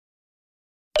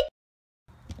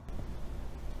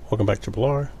Welcome back to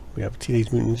R. We have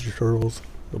Teenage Mutant Ninja Turtles,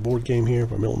 the board game here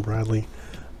by Milton Bradley.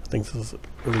 I think this is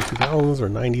early 2000s or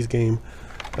 90s game.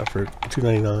 Got for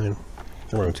 $2.99,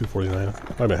 around $2.49.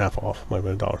 Might have been half off, might have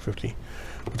been $1.50,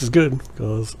 which is good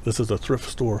because this is a thrift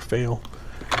store fail.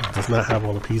 It does not have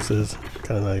all the pieces,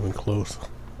 kind of not even close.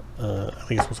 I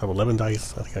think it's supposed to have 11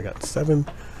 dice. I think I got 7,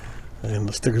 and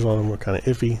the stickers on them were kind of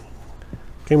iffy.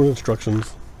 Came with instructions,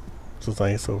 which is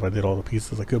nice, so if I did all the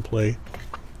pieces I could play.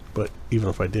 But even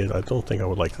if I did, I don't think I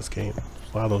would like this game.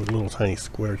 A lot of little tiny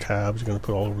square tabs you're going to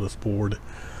put all over this board.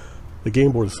 The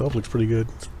game board itself looks pretty good.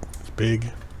 It's big.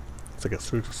 It's like a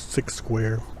 6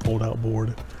 square fold out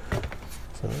board.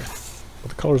 So, but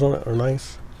the colors on it are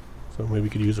nice. So maybe you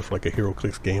could use it for like a Hero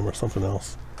Clicks game or something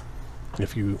else.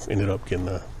 If you ended up getting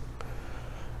a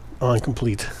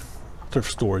incomplete thrift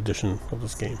store edition of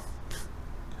this game.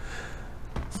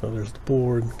 So there's the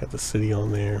board. Got the city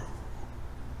on there.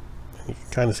 You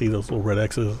can kind of see those little red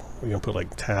X's. We're going to put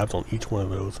like tabs on each one of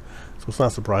those. So it's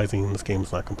not surprising this game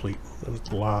is not complete. There's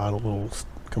a lot of little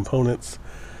components.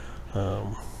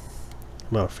 I'm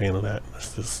not a fan of that.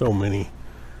 There's just so many.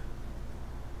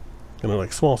 And they're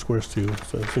like small squares too,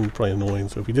 so it seems probably annoying.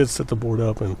 So if you did set the board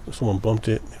up and someone bumped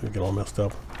it, it would get all messed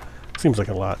up. Seems like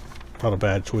a lot of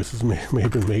bad choices may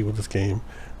have been made with this game.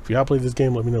 If you played this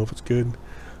game, let me know if it's good.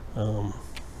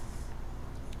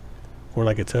 From what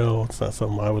I could tell, it's not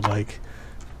something I would like.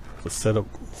 The setup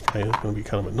is going to be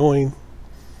kind of annoying.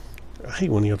 I hate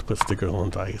when you have to put stickers on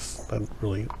dice.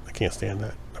 I can't stand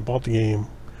that. I bought the game,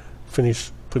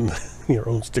 finished putting your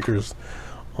own stickers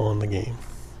on the game.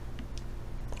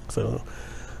 So,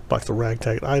 box of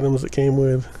ragtag items it came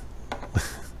with.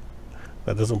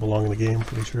 That doesn't belong in the game,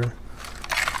 pretty sure.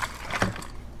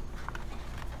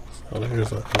 So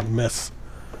there's a mess.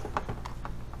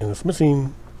 And it's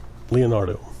missing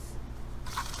Leonardo.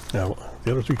 Now,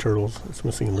 the other 3 turtles, it's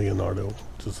missing Leonardo,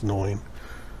 which is annoying.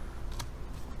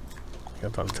 You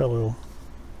got Donatello,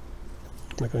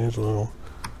 Michelangelo,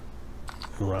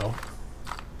 and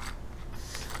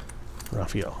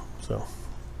Raphael. So,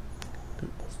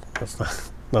 that's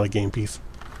not a game piece.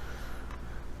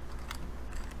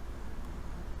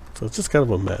 So it's just kind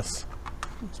of a mess.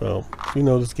 So, if you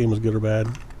know this game is good or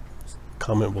bad,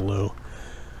 comment below.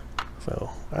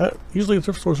 So, usually the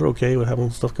thrift stores are okay with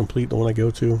having stuff complete, the one I go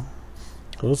to.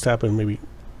 So this happened maybe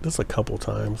just a couple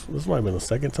times. This might have been the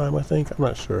second time, I think. I'm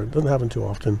not sure. It doesn't happen too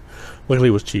often. Luckily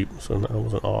it was cheap, so I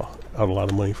wasn't out a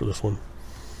lot of money for this one.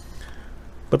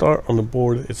 But the art on the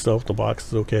board itself, the box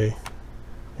is okay.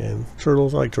 And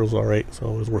turtles, I like turtles alright,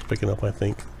 so it was worth picking up, I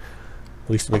think. At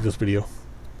least to make this video.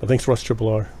 But thanks for watching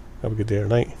R. Have a good day or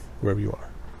night, wherever you are.